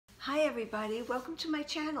Hi everybody, welcome to my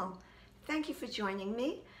channel. Thank you for joining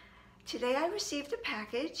me. Today I received a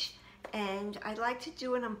package and I'd like to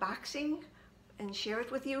do an unboxing and share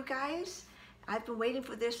it with you guys. I've been waiting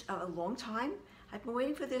for this a long time. I've been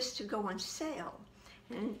waiting for this to go on sale.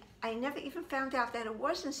 And I never even found out that it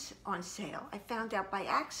wasn't on sale. I found out by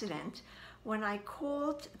accident when I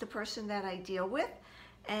called the person that I deal with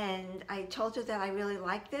and I told her that I really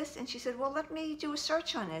like this, and she said, well, let me do a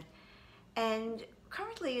search on it. And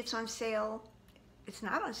currently it's on sale. It's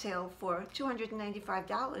not on sale for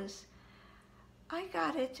 $295. I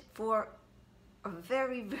got it for a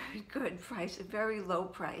very, very good price, a very low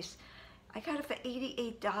price. I got it for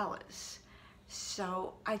 $88.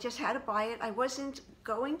 So I just had to buy it. I wasn't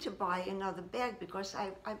going to buy another bag because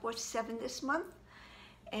I bought 7 this month.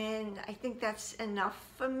 And I think that's enough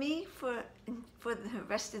for me for the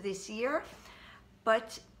rest of this year.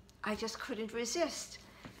 But I just couldn't resist.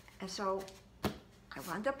 And so I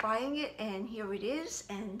wound up buying it, and here it is,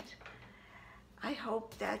 and I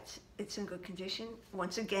hope that it's in good condition,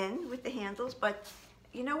 once again, with the handles. But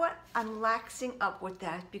you know what? I'm laxing up with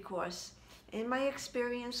that because in my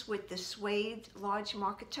experience with the suede large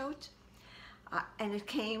Market Tote, and it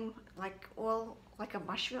came like a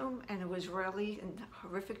mushroom, and it was really in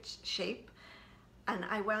horrific shape, and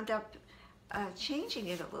I wound up changing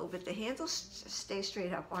it a little bit. The handles stay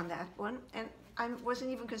straight up on that one, and I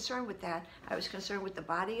wasn't even concerned with that. I was concerned with the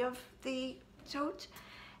body of the tote,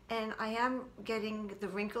 and I am getting the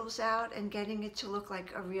wrinkles out and getting it to look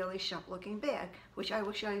like a really sharp looking bag, which I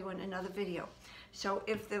will show you in another video. So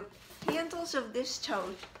if the handles of this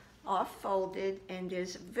tote are folded, and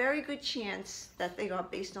there's a very good chance that they are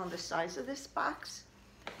based on the size of this box,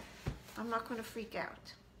 I'm not going to freak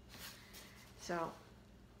out. So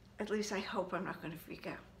at least I hope I'm not going to freak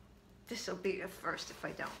out. This will be a first if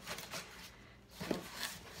I don't. So,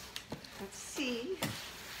 let's see.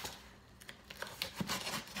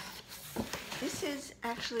 This is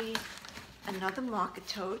actually another Market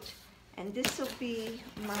Tote, and this will be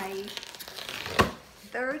my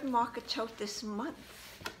 3rd Market Tote this month.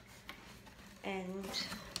 And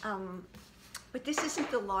but this isn't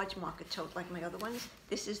the large Market Tote like my other ones.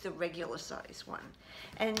 This is the regular size one.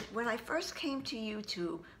 And when I first came to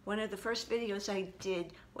YouTube, one of the first videos I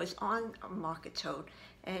did was on a Market Tote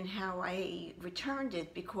and how I returned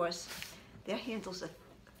it because their handles are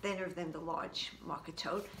thinner than the large Market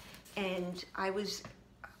Tote. And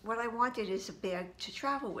what I wanted is a bag to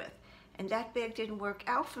travel with. And that bag didn't work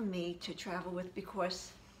out for me to travel with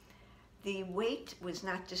because the weight was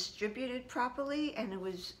not distributed properly, and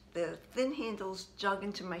the thin handles dug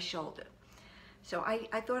into my shoulder. So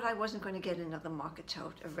I thought I wasn't going to get another Market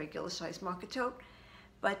Tote, a regular size Market Tote.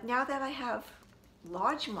 But now that I have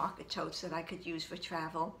large Market Totes that I could use for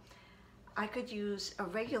travel, I could use a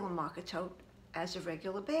regular Market Tote as a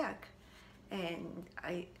regular bag. And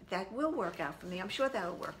that will work out for me. I'm sure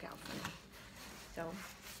that'll work out for me. So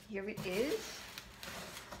here it is.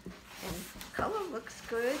 And color looks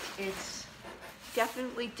good. It's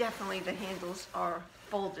definitely the handles are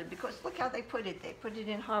folded because look how they put it. They put it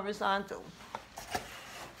in horizontal.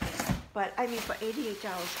 But I mean, for $88,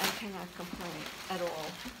 I cannot complain at all.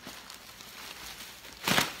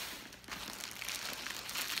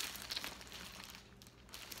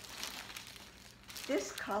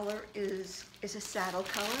 This color is a saddle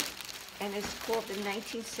color, and it's called the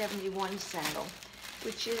 1971 saddle,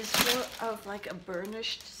 which is more of like a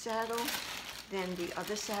burnished saddle than the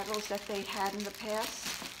other saddles that they had in the past.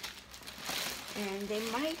 And they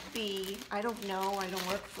might be, I don't know, I don't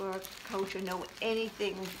work for Coach or know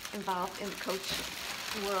anything involved in the Coach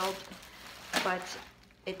world, but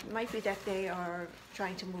it might be that they are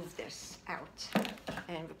trying to move this out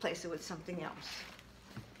and replace it with something else.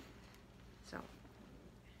 So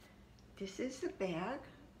this is the bag.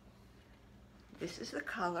 This is the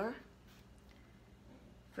color.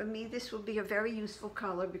 For me, this will be a very useful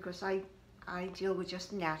color because I deal with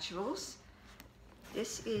just naturals.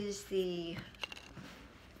 This is the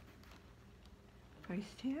price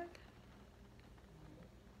tag.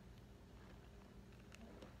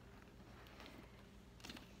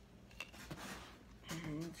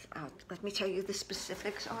 And let me tell you the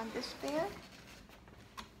specifics on this bag.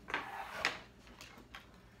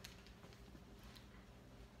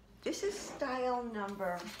 This is style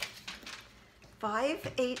number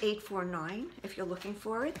 58849, if you're looking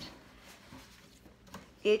for it.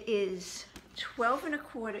 It is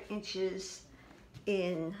 12¼ inches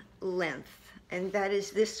in length, and that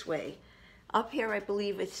is this way. Up here, I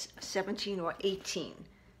believe it's 17 or 18,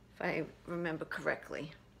 if I remember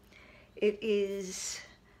correctly. It is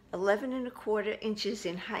 11¼ inches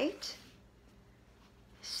in height,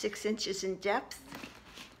 6 inches in depth,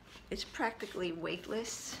 It's practically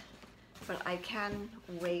weightless, but I can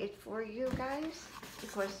weigh it for you guys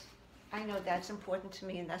because I know that's important to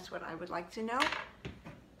me and that's what I would like to know.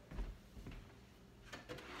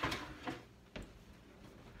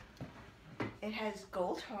 It has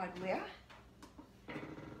gold hardware.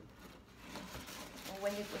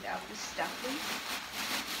 When you put out the stuffing.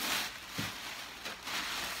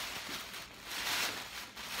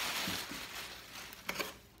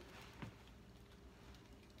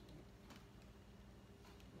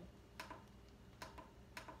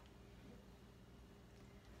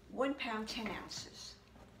 £1 pound, 10 ounces.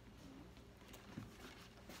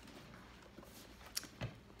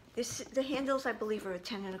 The handles, I believe, are a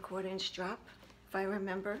 10¼ inch drop, if I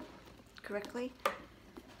remember correctly.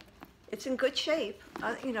 It's in good shape.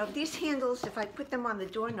 You know, these handles, if I put them on the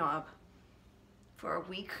doorknob for a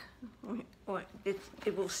week, or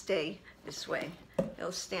it will stay this way.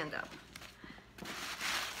 It'll stand up. It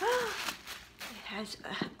has,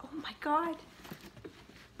 oh my God.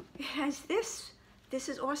 It has this. This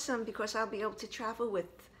is awesome because I'll be able to travel with,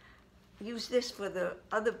 use this for the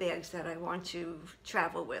other bags that I want to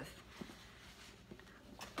travel with.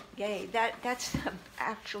 Yay, that's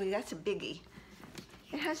actually, that's a biggie.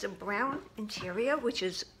 It has a brown interior, which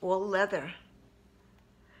is all leather.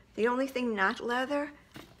 The only thing not leather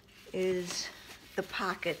is the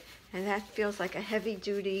pocket, and that feels like a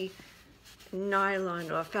heavy-duty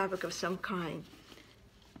nylon or fabric of some kind.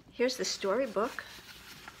 Here's the storybook.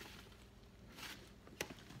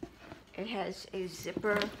 It has a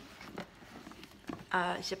zipper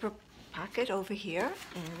pocket over here,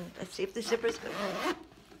 and let's see if the zipper's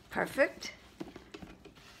perfect.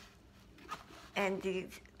 And the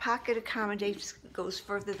pocket accommodates, goes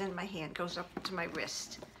further than my hand, goes up to my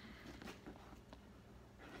wrist.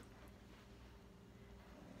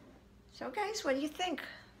 So guys, what do you think?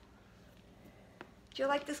 Do you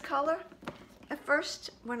like this color? At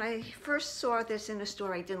first, when I first saw this in the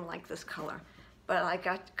store, I didn't like this color, but I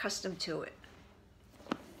got accustomed to it.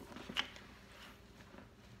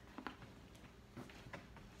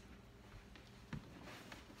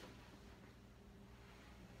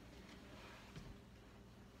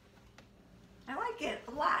 I like it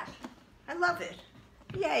a lot. I love it.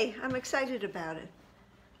 Yay, I'm excited about it.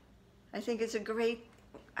 I think it's a great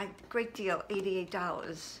deal,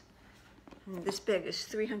 $88. And this bag is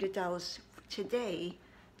 $300 today,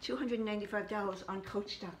 $295 on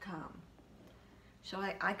Coach.com. So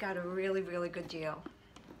I got a really, really good deal.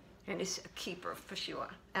 And it's a keeper for sure,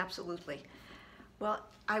 absolutely. Well,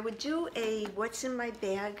 I would do a what's in my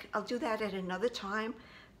bag. I'll do that at another time,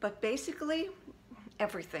 but basically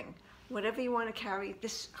everything. Whatever you want to carry,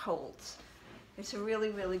 this holds. It's a really,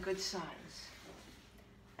 really good size.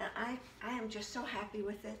 And I am just so happy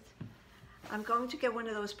with it. I'm going to get one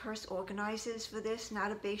of those purse organizers for this,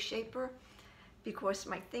 not a base shaper, because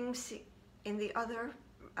my things in the other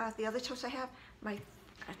totes I have, my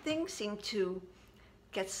things seem to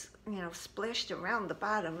get, splashed around the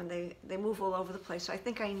bottom, and they move all over the place. So I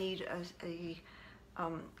think I need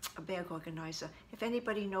a bag organizer. If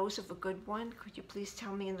anybody knows of a good one, could you please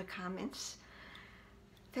tell me in the comments?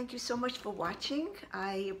 Thank you so much for watching.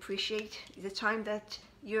 I appreciate the time that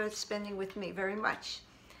you're spending with me very much.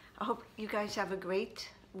 I hope you guys have a great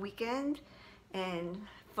weekend and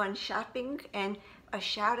fun shopping. And a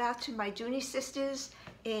shout out to my Dooney sisters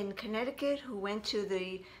in Connecticut who went to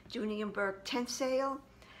the Dooney and Burke tent sale.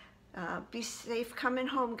 Be safe coming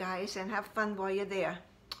home, guys, and have fun while you're there.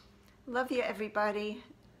 Love you, everybody.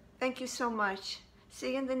 Thank you so much.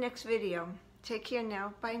 See you in the next video. Take care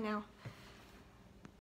now. Bye now.